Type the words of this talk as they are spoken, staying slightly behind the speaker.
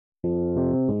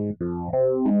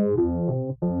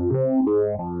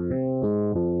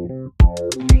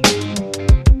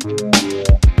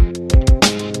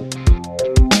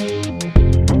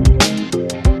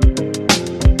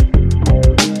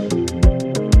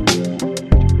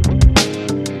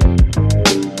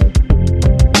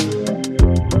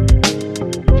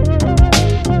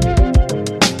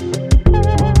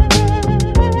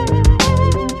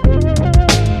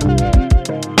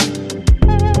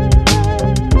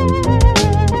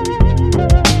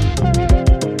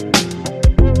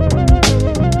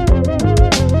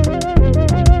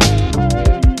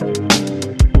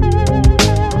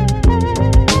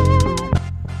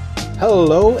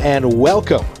and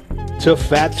welcome to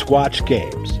FATSQUATCH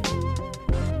Games.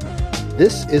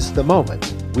 This is the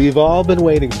moment we've all been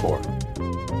waiting for.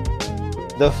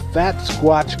 The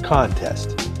FATSQUATCH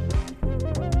Contest.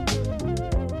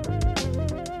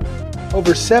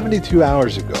 Over 72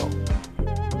 hours ago,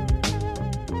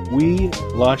 we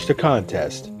launched a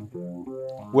contest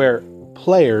where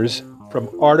players from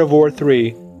Art of War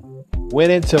 3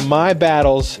 went into my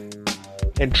battles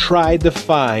and tried to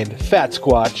find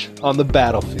FATSQUATCH on the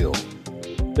battlefield.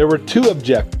 There were two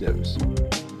objectives.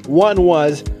 One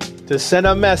was to send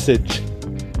a message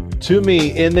to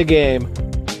me in the game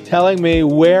telling me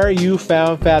where you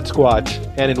found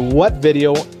FATSQUATCH and in what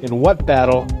video, in what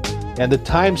battle, and the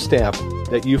timestamp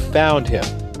that you found him.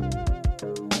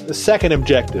 The second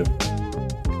objective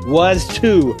was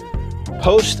to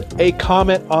post a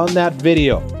comment on that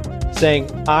video saying,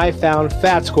 I found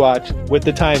FATSQUATCH with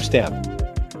the timestamp.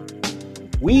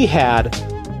 We had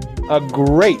a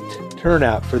great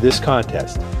turnout for this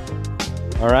contest.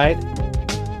 All right?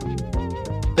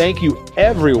 Thank you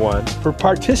everyone for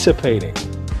participating.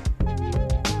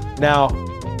 Now,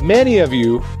 many of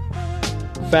you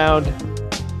found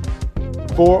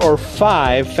 4 or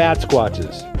 5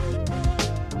 FATSQUATCHs.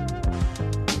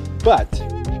 But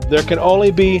there can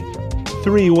only be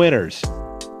 3 winners.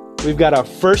 We've got a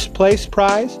first place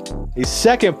prize, a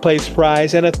second place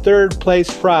prize, and a third place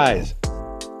prize.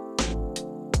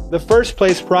 The first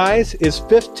place prize is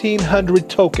 1,500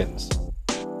 tokens.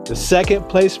 The second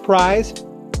place prize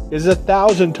is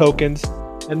 1,000 tokens,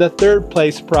 and the third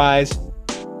place prize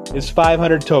is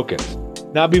 500 tokens.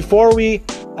 Now, before we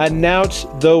announce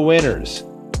the winners,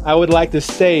 I would like to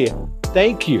say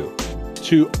thank you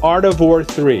to Art of War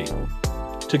 3,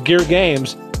 to Gear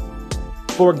Games,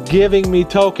 for giving me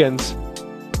tokens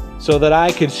so that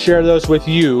I could share those with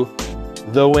you,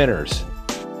 the winners.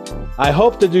 I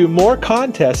hope to do more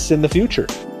contests in the future.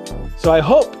 So I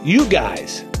hope you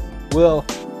guys will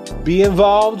be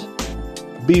involved,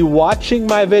 be watching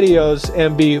my videos,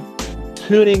 and be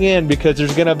tuning in, because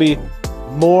there's going to be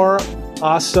more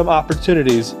awesome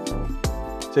opportunities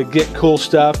to get cool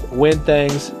stuff, win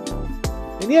things,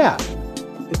 and yeah,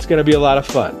 it's going to be a lot of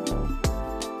fun.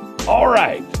 All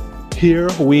right, here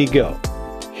we go.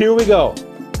 Here we go.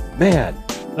 Man,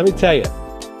 let me tell you,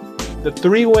 the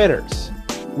 3 winners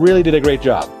really did a great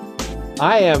job.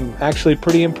 I am actually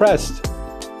pretty impressed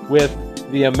with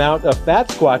the amount of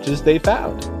FATSQUATCHs they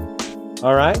found.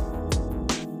 All right?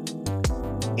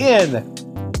 In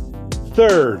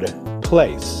third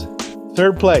place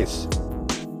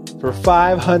for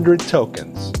 500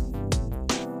 tokens.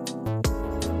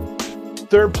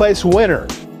 Third place winner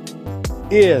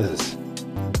is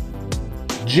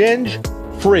Ginge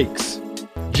Freaks.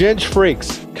 Ginge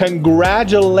Freaks.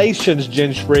 Congratulations,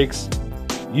 Ginge Freaks.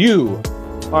 You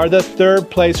are the third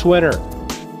place winner,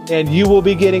 and you will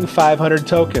be getting 500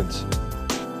 tokens.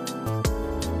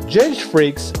 Ginge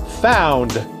Freaks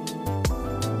found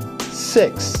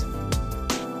 6.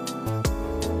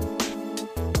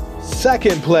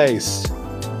 Second place.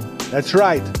 That's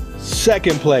right,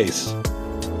 second place.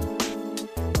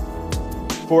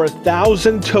 For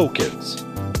 1,000 tokens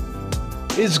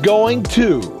is going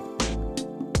to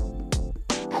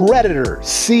Predator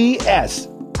CS.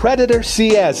 Predator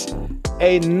CS,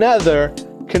 another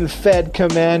Confed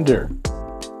commander.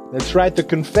 That's right, the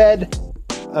Confed,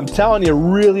 I'm telling you,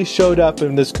 really showed up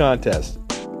in this contest.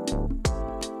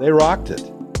 They rocked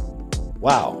it.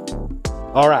 Wow.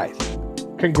 All right.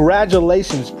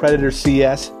 Congratulations, Predator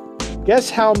CS. Guess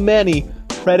how many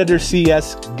Predator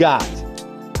CS got?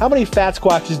 How many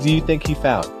FATSQUATCHs do you think he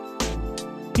found?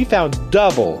 He found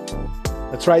double.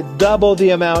 That's right, double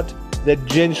the amount that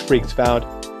Ginge Freaks found.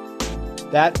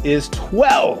 That is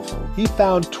 12. He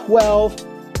found 12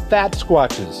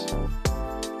 FATSQUATCHs.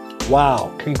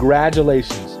 Wow,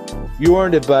 congratulations. You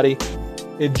earned it, buddy.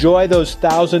 Enjoy those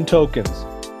 1,000 tokens.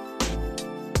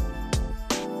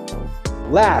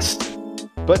 Last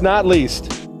but not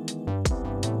least,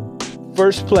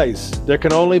 first place. There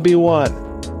can only be one.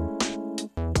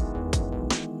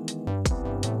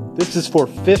 This is for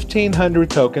 1,500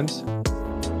 tokens.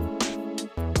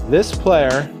 This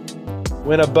player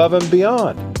went above and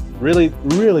beyond. Really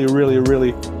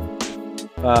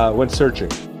went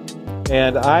searching.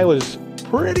 And I was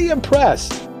pretty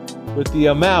impressed with the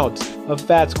amount of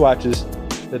FATSQUATCHs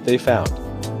that they found.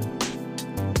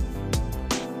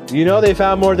 You know they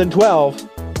found more than 12.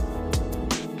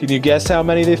 Can you guess how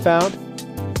many they found?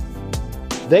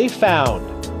 They found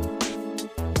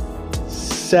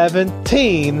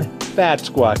 17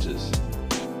 FATSQUATCHs.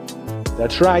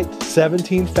 That's right,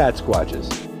 17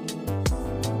 FATSQUATCHs.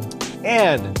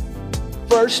 And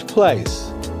first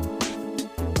place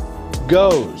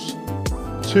goes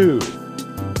to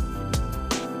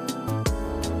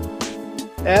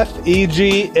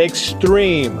FEG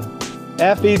Extreme.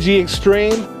 FEG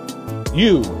Extreme,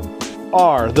 you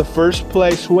are the first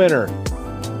place winner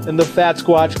in the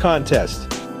FATSQUATCH contest.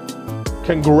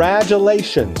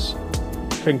 Congratulations.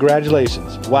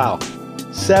 Congratulations. Wow.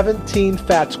 17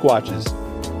 FATSQUATCHES.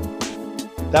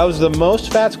 That was the most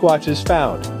FATSQUATCHES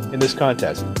found in this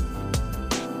contest.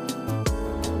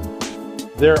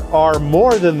 There are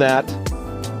more than that,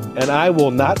 and I will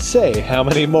not say how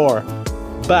many more,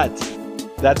 but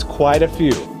that's quite a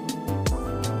few.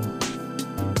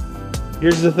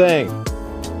 Here's the thing.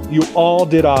 You all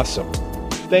did awesome.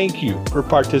 Thank you for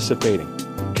participating.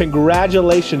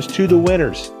 Congratulations to the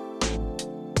winners.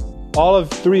 All of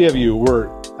 3 of you were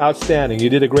outstanding. You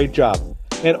did a great job.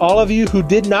 And all of you who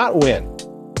did not win,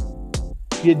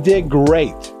 you did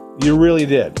great. You really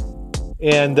did.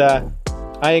 And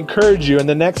I encourage you in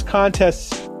the next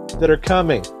contests that are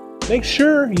coming, make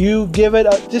sure you give it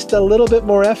just a little bit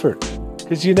more effort,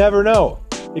 because you never know.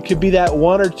 It could be that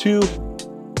 1 or 2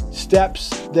 steps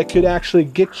that could actually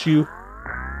get you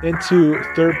into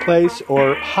 3rd place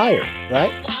or higher,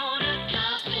 right?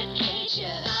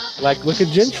 Like, look at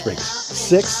Ginge Freaks.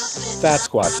 6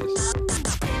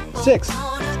 FATSQUATCHES. 6.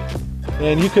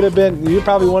 And you could have been, you're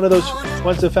probably one of those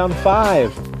ones that found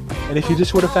 5. And if you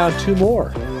just would have found 2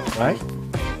 more, right?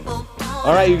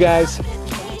 All right, you guys.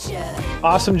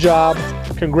 Awesome job.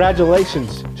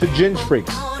 Congratulations to Ginge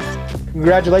Freaks.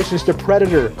 Congratulations to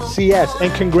Predator CS.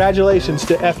 And congratulations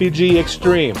to FEG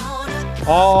Extreme.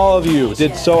 All of you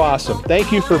did so awesome.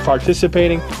 Thank you for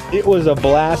participating. It was a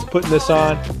blast putting this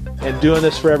on and doing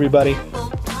this for everybody.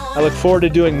 I look forward to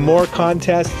doing more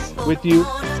contests with you.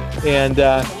 And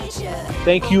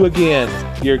thank you again,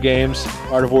 Gear Games,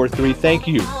 Art of War 3. Thank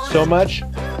you so much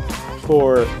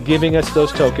for giving us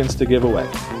those tokens to give away.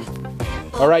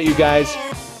 All right, you guys.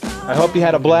 I hope you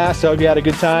had a blast. I hope you had a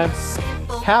good time.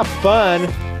 Have fun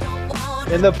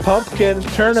in the pumpkin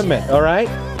tournament, all right?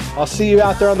 I'll see you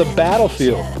out there on the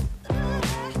battlefield.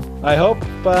 I hope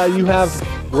you have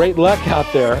great luck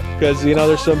out there, because, you know,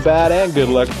 there's some bad and good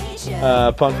luck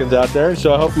pumpkins out there.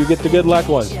 So I hope you get the good luck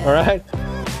ones, all right?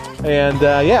 And,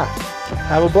 yeah,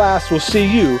 have a blast. We'll see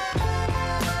you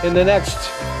in the next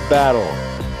battle.